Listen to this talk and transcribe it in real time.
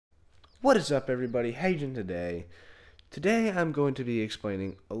What is up, everybody? How you doing today? Today I'm going to be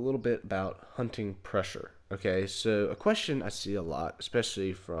explaining a little bit about hunting pressure. Okay, so a question I see a lot,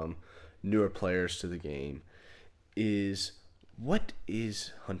 especially from newer players to the game, is what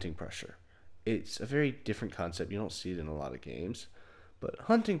is hunting pressure? It's a very different concept. You don't see it in a lot of games, but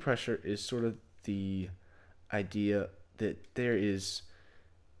hunting pressure is sort of the idea that there is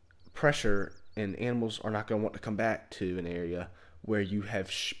pressure and animals are not going to want to come back to an area where you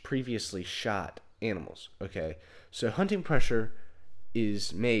have previously shot animals. Okay, so hunting pressure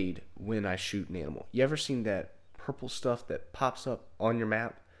is made when I shoot an animal. You ever seen that purple stuff that pops up on your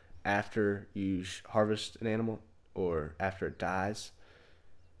map after you harvest an animal or after it dies?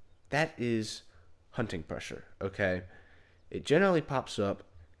 That is hunting pressure. Okay, it generally pops up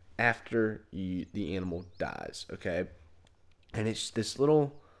after the animal dies. Okay, and it's this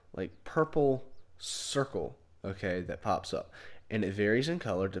little like purple circle, okay, that pops up, and it varies in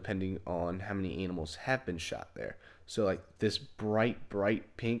color depending on how many animals have been shot there. So like this bright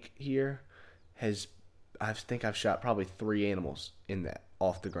pink here has, I think I've shot probably 3 animals in that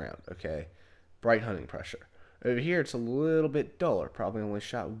off the ground. Okay, bright hunting pressure. Over here it's a little bit duller, probably only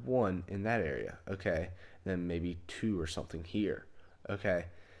shot 1 in that area. Okay, then maybe 2 or something here. Okay,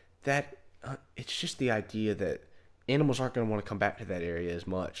 that it's just the idea that animals aren't going to want to come back to that area as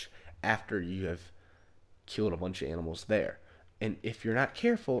much after you have killed a bunch of animals there. And if you're not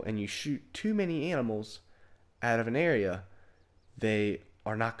careful and you shoot too many animals out of an area, they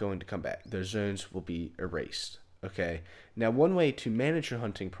are not going to come back. Their zones will be erased. Okay. Now, one way to manage your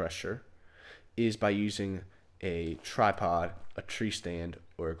hunting pressure is by using a tripod, a tree stand,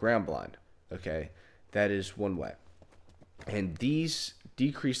 or a ground blind. Okay. That is one way. And these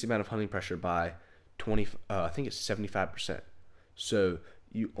decrease the amount of hunting pressure by 20, I think it's 75%. So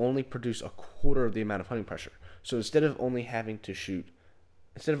you only produce a quarter of the amount of hunting pressure. So instead of only being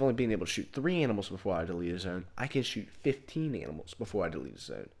able to shoot 3 animals before I delete a zone, I can shoot 15 animals before I delete a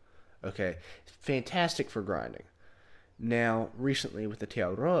zone. Okay, fantastic for grinding. Now, recently with the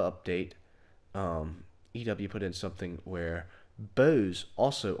Teal'c update, EW put in something where bows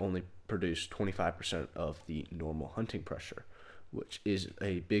also only produce 25% of the normal hunting pressure, which is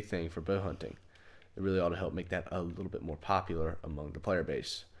a big thing for bow hunting. It really ought to help make that a little bit more popular among the player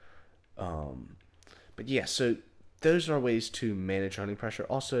base. But yeah, so those are ways to manage hunting pressure.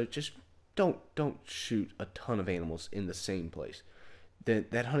 Also, just don't shoot a ton of animals in the same place.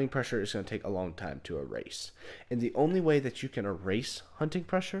 That hunting pressure is going to take a long time to erase. And the only way that you can erase hunting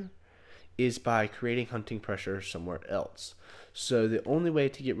pressure is by creating hunting pressure somewhere else. So the only way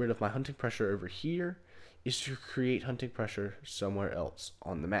to get rid of my hunting pressure over here is to create hunting pressure somewhere else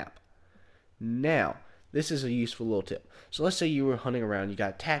on the map. Now, this is a useful little tip. So let's say you were hunting around, you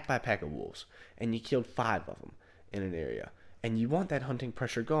got attacked by a pack of wolves, and you killed 5 of them in an area. And you want that hunting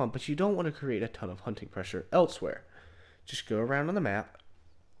pressure gone, but you don't want to create a ton of hunting pressure elsewhere. Just go around on the map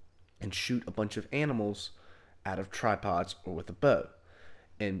and shoot a bunch of animals out of tripods or with a bow.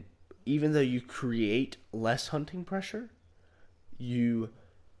 And even though you create less hunting pressure, you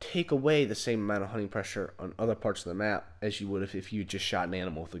take away the same amount of hunting pressure on other parts of the map as you would if you just shot an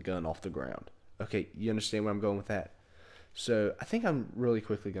animal with a gun off the ground. Okay, you understand where I'm going with that? So I think I'm really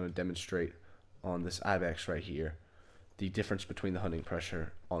quickly going to demonstrate on this ibex right here the difference between the hunting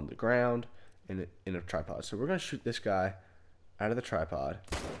pressure on the ground and in a tripod. So we're going to shoot this guy out of the tripod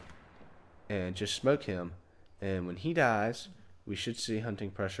and just smoke him, and when he dies we should see hunting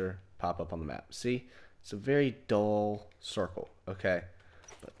pressure pop up on the map. See, it's a very dull circle. Okay,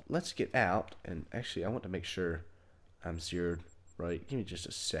 but let's get out, and actually I want to make sure I'm zeroed right. Give me just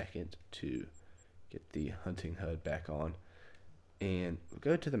a second to get the hunting HUD back on, and we'll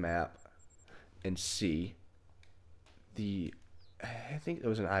go to the map and see I think there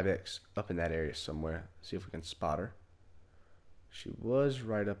was an ibex up in that area somewhere. See if we can spot her. She was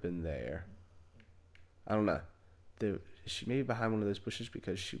right up in there. I don't know. She may be behind one of those bushes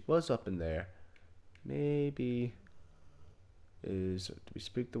because she was up in there. Maybe did we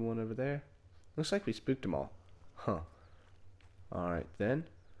spook the one over there? Looks like we spooked them all. Huh. Alright then.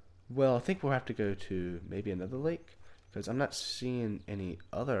 Well, I think we'll have to go to maybe another lake, because I'm not seeing any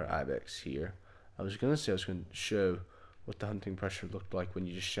other ibex here. I was going to show what the hunting pressure looked like when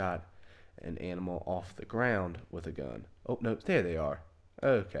you just shot an animal off the ground with a gun. Oh, no, there they are.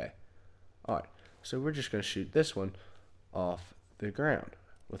 Okay. Alright, so we're just going to shoot this one off the ground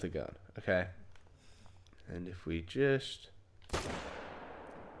with a gun. Okay. And if we just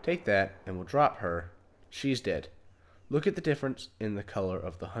take that and we'll drop her, she's dead. Look at the difference in the color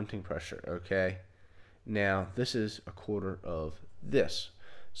of the hunting pressure. Okay. Now, this is a quarter of this.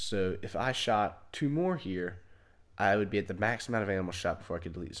 So if I shot 2 more here, I would be at the max amount of animals shot before I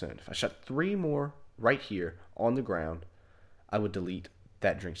could delete the zone. If I shot 3 more right here on the ground, I would delete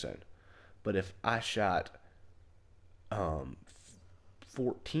that drink zone. But if I shot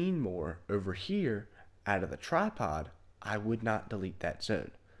 14 more over here out of the tripod, I would not delete that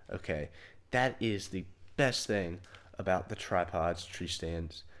zone. Okay, that is the best thing about the tripods, tree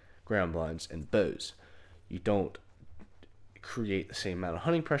stands, ground blinds, and bows. You don't create the same amount of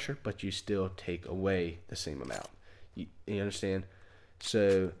hunting pressure, but you still take away the same amount. You understand?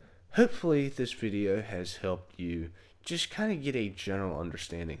 So hopefully this video has helped you just kind of get a general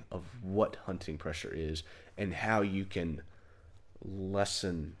understanding of what hunting pressure is and how you can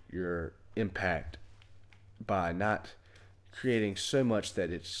lessen your impact by not creating so much that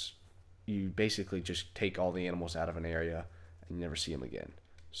you basically just take all the animals out of an area and you never see them again.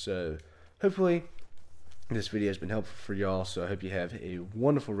 So hopefully this video has been helpful for y'all. So I hope you have a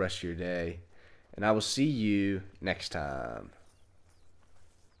wonderful rest of your day, and I will see you next time.